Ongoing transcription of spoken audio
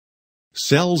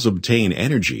Cells obtain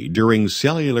energy during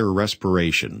cellular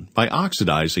respiration by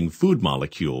oxidizing food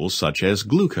molecules such as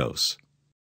glucose.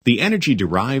 The energy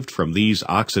derived from these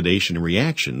oxidation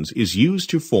reactions is used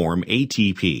to form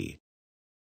ATP.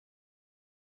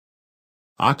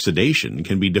 Oxidation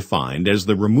can be defined as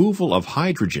the removal of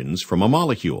hydrogens from a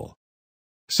molecule.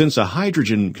 Since a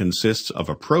hydrogen consists of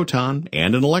a proton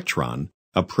and an electron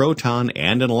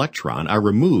are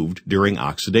removed during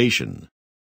oxidation.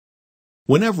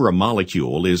 Whenever a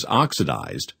molecule is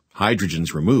oxidized,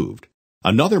 hydrogens removed,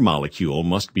 another molecule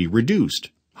must be reduced,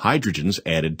 hydrogens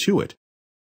added to it.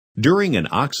 During an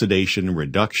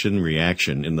oxidation-reduction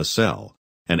reaction in the cell,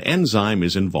 an enzyme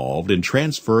is involved in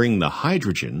transferring the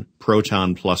hydrogen,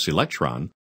 proton plus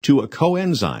electron, to a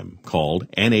coenzyme called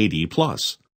NAD+.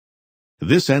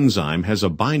 This enzyme has a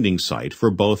binding site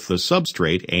for both the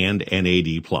substrate and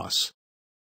NAD+.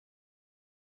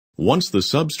 Once the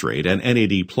substrate and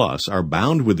NAD+ are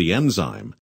bound with the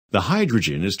enzyme, the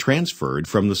hydrogen is transferred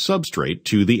from the substrate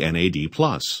to the NAD+.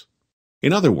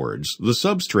 In other words, the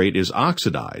substrate is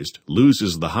oxidized,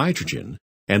 loses the hydrogen,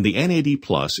 and the NAD+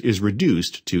 is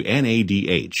reduced to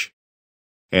NADH.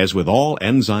 As with all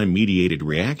enzyme-mediated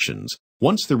reactions,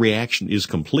 once the reaction is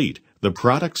complete, the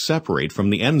products separate from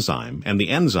the enzyme and the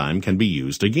enzyme can be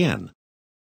used again.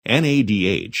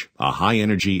 NADH, a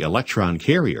high-energy electron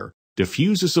carrier,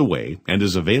 diffuses away and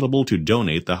is available to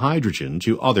donate the hydrogen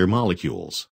to other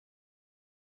molecules.